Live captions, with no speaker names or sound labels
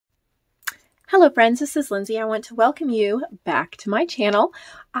Hello friends, this is Lindsay. I want to welcome you back to my channel.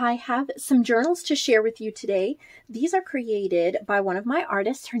 I have some journals to share with you today. These are created by one of my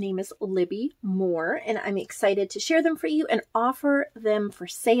artists. Her name is Libby Moore, and I'm excited to share them for you and offer them for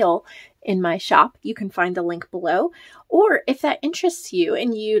sale in my shop. You can find the link below. Or if that interests you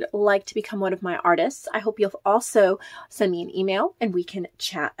and you'd like to become one of my artists, I hope you'll also send me an email and we can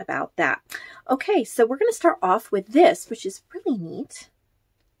chat about that. Okay, so we're going to start off with this, which is really neat.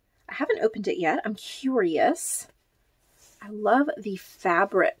 I haven't opened it yet. I'm curious. I love the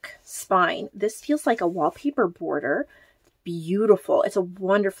fabric spine. This feels like a wallpaper border. Beautiful. It's a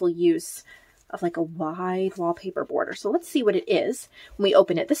wonderful use of like a wide wallpaper border. So let's see what it is when we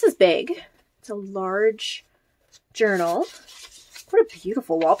open it. This is big. It's a large journal. What a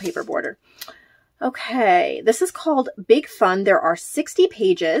beautiful wallpaper border. Okay, this is called Big Fun. There are 60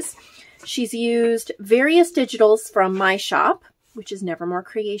 pages. She's used various digitals from my shop, which is Nevermore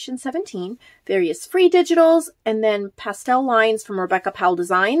Creation 17, various free digitals, and then pastel lines from Rebecca Powell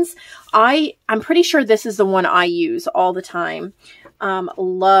Designs. I'm pretty sure this is the one I use all the time.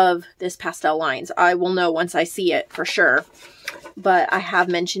 Love this pastel lines. I will know once I see it for sure, but I have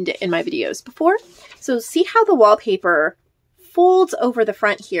mentioned it in my videos before. So see how the wallpaper folds over the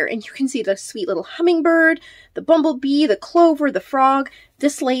front here, and you can see the sweet little hummingbird, the bumblebee, the clover, the frog.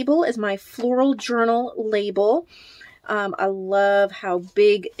 This label is my floral journal label. I love how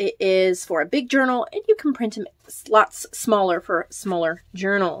big it is for a big journal, and you can print them lots smaller for smaller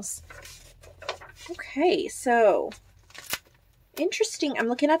journals. Okay, so interesting. I'm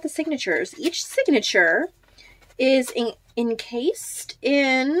looking at the signatures. Each signature is encased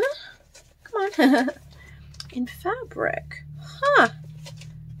in, come on, in fabric. Huh.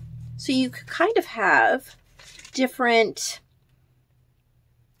 So you could kind of have different,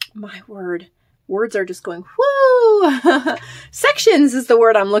 my word, words are just going, whoo! Sections is the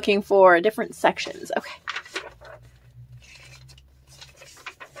word I'm looking for. Different sections. Okay.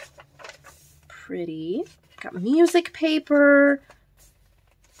 Pretty. Got music paper,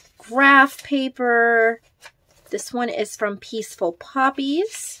 graph paper. This one is from Peaceful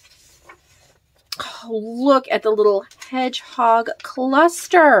Poppies. Oh, look at the little hedgehog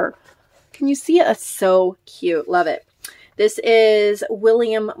cluster. Can you see it? It's so cute. Love it. This is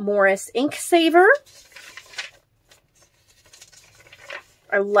William Morris Ink Saver.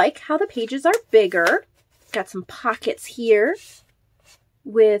 I like how the pages are bigger. Got some pockets here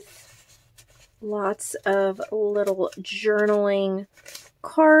with lots of little journaling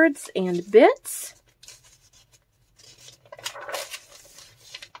cards and bits.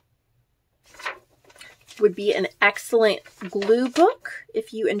 Would be an excellent glue book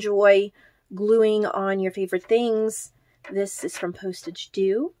if you enjoy gluing on your favorite things. This is from Postage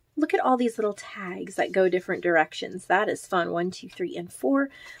Due. Look at all these little tags that go different directions. That is fun. 1, 2, 3, and 4.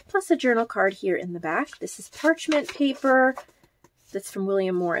 Plus a journal card here in the back. This is parchment paper. That's from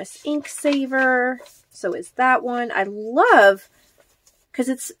William Morris Ink Saver. So is that one. I love, because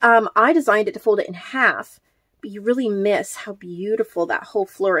it's, I designed it to fold it in half, but you really miss how beautiful that whole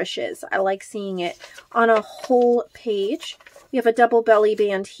flourish is. I like seeing it on a whole page. We have a double belly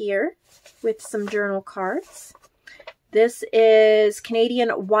band here with some journal cards. This is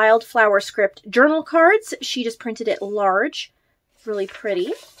Canadian Wildflower Script journal cards. She just printed it large. Really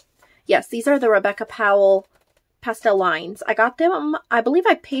pretty. Yes, these are the Rebecca Powell pastel lines. I got them, I believe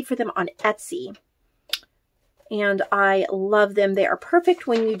I paid for them on Etsy. And I love them. They are perfect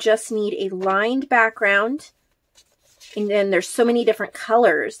when you just need a lined background. And then there's so many different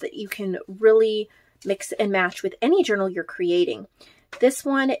colors that you can really mix and match with any journal you're creating. This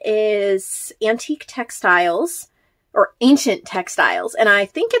one is Antique Textiles, or Ancient Textiles, and I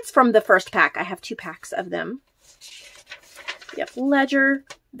think it's from the first pack. I have 2 packs of them. We have Ledger.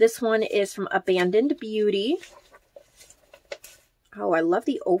 This one is from Abandoned Beauty. Oh, I love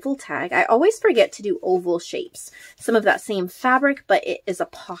the oval tag. I always forget to do oval shapes. Some of that same fabric, but it is a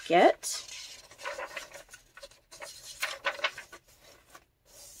pocket.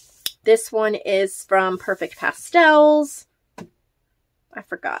 This one is from Perfect Pastels. I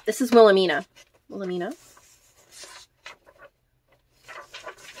forgot. This is Wilhelmina. Wilhelmina.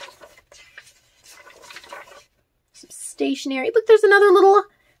 Some stationery. Look, there's another little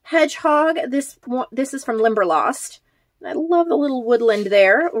hedgehog. This is from Limberlost. I love the little woodland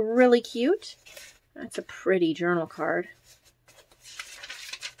there. Really cute. That's a pretty journal card.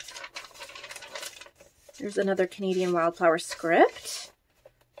 There's another Canadian Wildflower Script.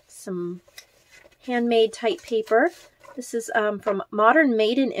 Some handmade type paper. This is from Modern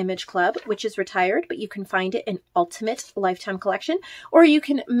Maiden Image Club, which is retired, but you can find it in Ultimate Lifetime Collection. Or you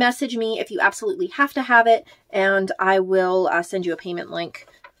can message me if you absolutely have to have it, and I will send you a payment link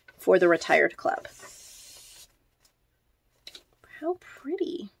for the retired club. How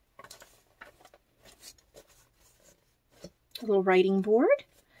pretty. A little writing board.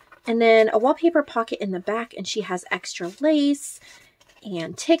 And then a wallpaper pocket in the back, and she has extra lace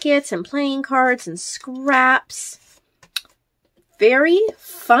and tickets and playing cards and scraps. Very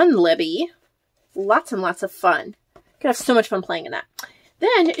fun, Libby. Lots and lots of fun. Could have so much fun playing in that.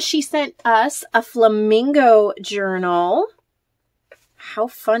 Then she sent us a flamingo journal. How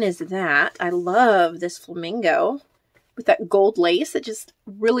fun is that? I love this flamingo with that gold lace. It just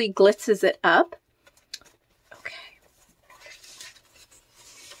really glitzes it up. Okay.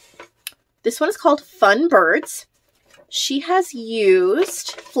 This one is called Fun Birds. She has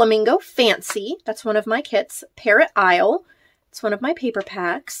used Flamingo Fancy. That's one of my kits. Parrot Isle. It's one of my paper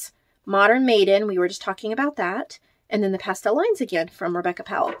packs. Modern Maiden. We were just talking about that. And then the pastel lines again from Rebecca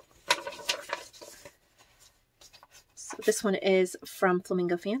Powell. So this one is from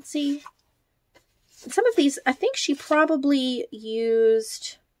Flamingo Fancy. And some of these, I think she probably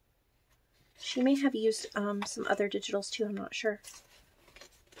used, she may have used some other digitals too, I'm not sure.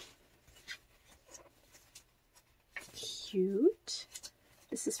 Cute.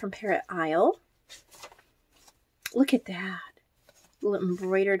 This is from Parrot Isle. Look at that. Little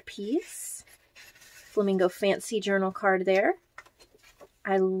embroidered piece. Flamingo Fancy journal card there.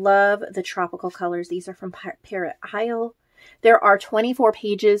 I love the tropical colors. These are from Parrot Isle. There are 24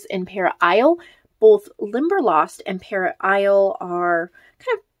 pages in Parrot Isle. Both Limberlost and Parrot Isle are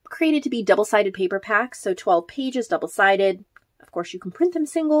kind of created to be double-sided paper packs. So 12 pages, double-sided. Of course, you can print them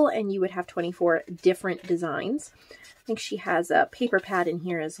single and you would have 24 different designs. I think she has a paper pad in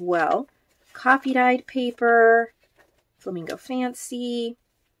here as well. Coffee dyed paper. Flamingo Fancy.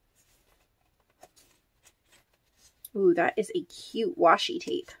 Ooh, that is a cute washi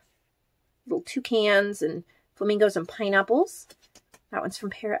tape. Little toucans and flamingos and pineapples. That one's from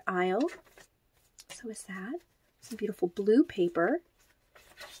Parrot Isle. So is that. Some beautiful blue paper.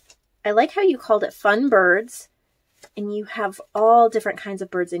 I like how you called it Fun Birds. And you have all different kinds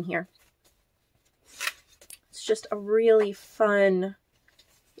of birds in here. It's just a really fun,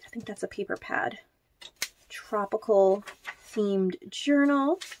 I think that's a paper pad. Tropical themed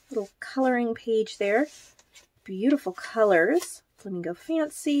journal. Little coloring page there. Beautiful colors. Flamingo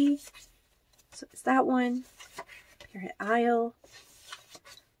Fancy. So is that one. Parrot Isle.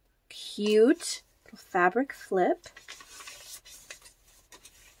 Cute. Little fabric flip.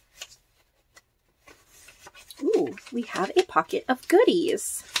 Ooh, we have a pocket of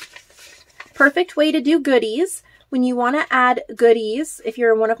goodies. Perfect way to do goodies. When you want to add goodies, if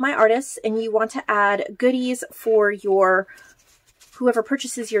you're one of my artists and you want to add goodies for your, whoever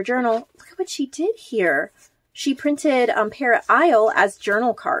purchases your journal, look at what she did here. She printed Parrot Isle as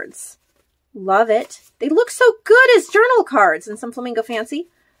journal cards. Love it. They look so good as journal cards. And some Flamingo Fancy.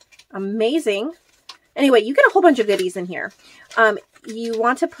 Amazing. Anyway, you get a whole bunch of goodies in here. You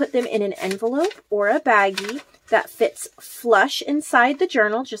want to put them in an envelope or a baggie that fits flush inside the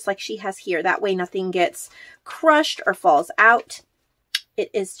journal, just like she has here. That way nothing gets crushed or falls out. It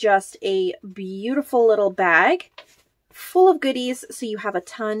is just a beautiful little bag full of goodies, so you have a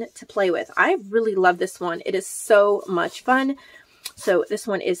ton to play with. I really love this one. It is so much fun. So this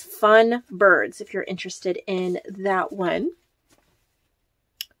one is Fun Birds, if you're interested in that one.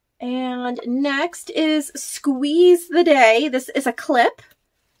 And next is Squeeze the Day. This is a clip.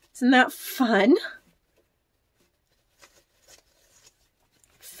 Isn't that fun?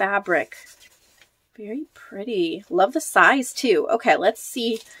 Fabric. Very pretty. Love the size too. Okay, let's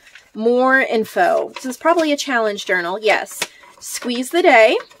see more info. This is probably a challenge journal. Yes. Squeeze the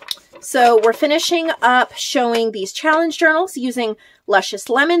Day. So we're finishing up showing these challenge journals using Luscious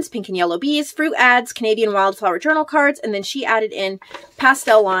Lemons, Pink and Yellow Bees, Fruit Ads, Canadian Wildflower journal cards, and then she added in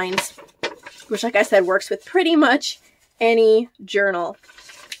pastel lines, which, like I said, works with pretty much any journal.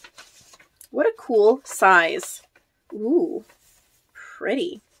 What a cool size. Ooh,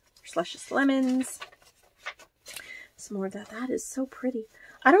 pretty. There's Luscious Lemons. Some more of that. That is so pretty.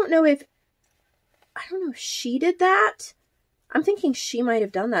 I don't know if she did that. I'm thinking she might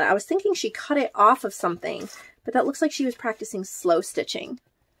have done that. I was thinking she cut it off of something, but that looks like she was practicing slow stitching.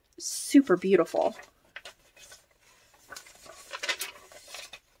 Super beautiful.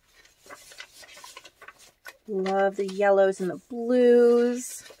 Love the yellows and the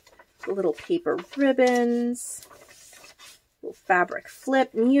blues. The little paper ribbons. Little fabric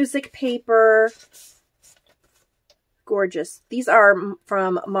flip, music paper. Gorgeous. These are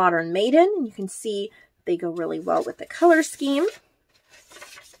from Modern Maiden, and you can see they go really well with the color scheme.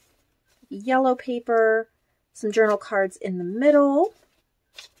 Yellow paper, some journal cards in the middle.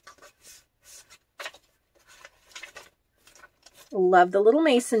 Love the little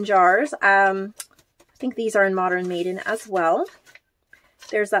mason jars. I think these are in Modern Maiden as well.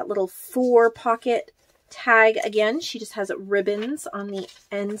 There's that little 4-pocket tag again. She just has ribbons on the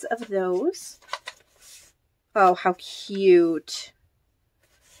ends of those. Oh, how cute.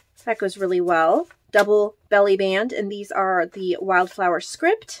 That goes really well. Double belly band, and these are the Wildflower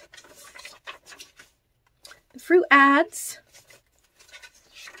script. The fruit ads.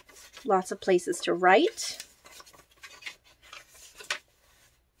 Lots of places to write.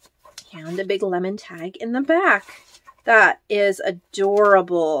 And a big lemon tag in the back. That is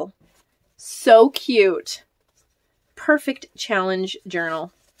adorable. So cute. Perfect challenge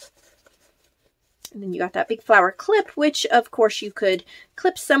journal. And then you got that big flower clip, which of course you could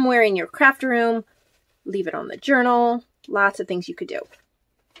clip somewhere in your craft room, leave it on the journal. Lots of things you could do.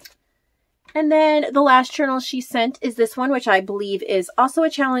 And then the last journal she sent is this one, which I believe is also a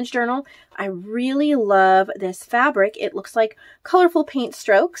challenge journal. I really love this fabric. It looks like colorful paint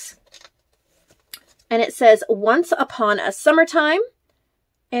strokes. And it says, "Once upon a summertime."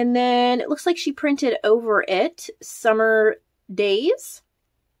 And then it looks like she printed over it, "Summer Days."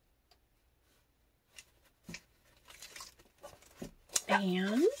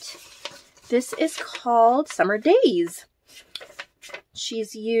 And this is called Summer Days.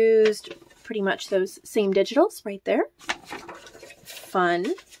 She's used pretty much those same digitals right there.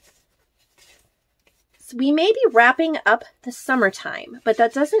 Fun. So we may be wrapping up the summertime, but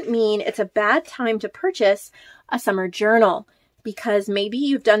that doesn't mean it's a bad time to purchase a summer journal, because maybe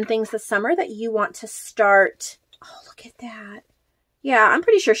you've done things this summer that you want to start. Oh, look at that. Yeah, I'm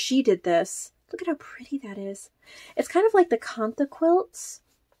pretty sure she did this. Look at how pretty that is. It's kind of like the Kantha quilts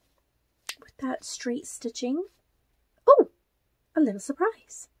with that straight stitching. Oh, a little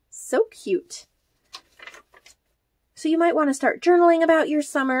surprise. So cute. So you might want to start journaling about your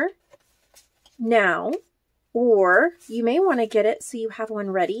summer now, or you may want to get it so you have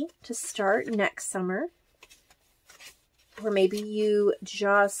one ready to start next summer. Or maybe you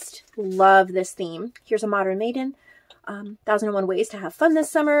just love this theme. Here's a Modern Maiden. 1001 Ways to Have Fun This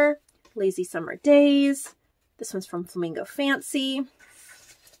Summer. Lazy Summer Days. This one's from Flamingo Fancy.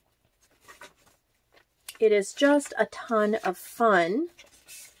 It is just a ton of fun.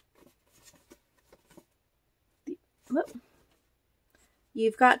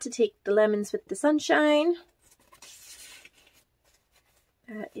 You've got to take the lemons with the sunshine.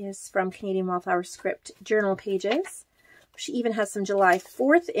 That is from Canadian Wildflower Script journal pages. She even has some July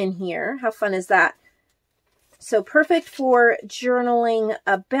 4th in here. How fun is that? So perfect for journaling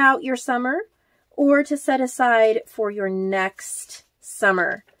about your summer or to set aside for your next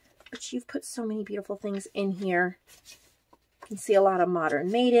summer. But you've put so many beautiful things in here. You can see a lot of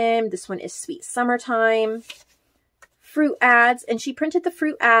Modern Maiden. This one is Sweet Summertime. Fruit ads, and she printed the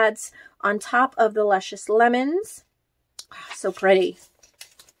fruit ads on top of the luscious lemons. Oh, so pretty.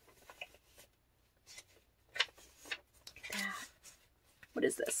 Look at that. What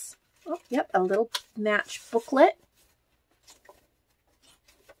is this? Oh, yep, a little match booklet.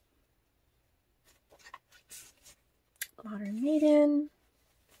 Modern Maiden.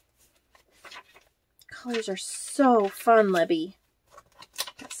 Colors are so fun, Libby.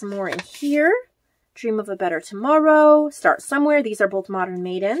 Got some more in here. Dream of a Better Tomorrow, Start Somewhere. These are both Modern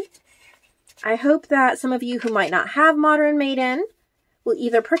Maiden. I hope that some of you who might not have Modern Maiden will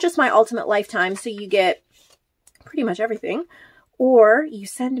either purchase my Ultimate Lifetime so you get pretty much everything, or you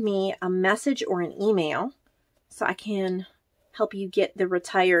send me a message or an email so I can help you get the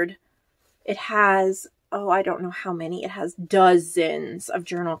retired. It has, oh, I don't know how many. It has dozens of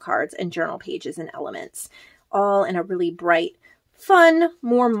journal cards and journal pages and elements, all in a really bright, fun,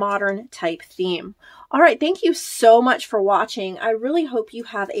 more modern type theme. All right, thank you so much for watching. I really hope you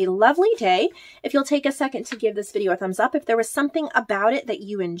have a lovely day. If you'll take a second to give this video a thumbs up if there was something about it that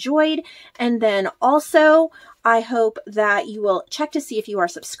you enjoyed. And then also, I hope that you will check to see if you are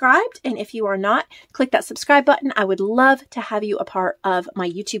subscribed. And if you are not, click that subscribe button. I would love to have you a part of my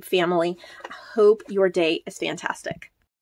YouTube family. I hope your day is fantastic.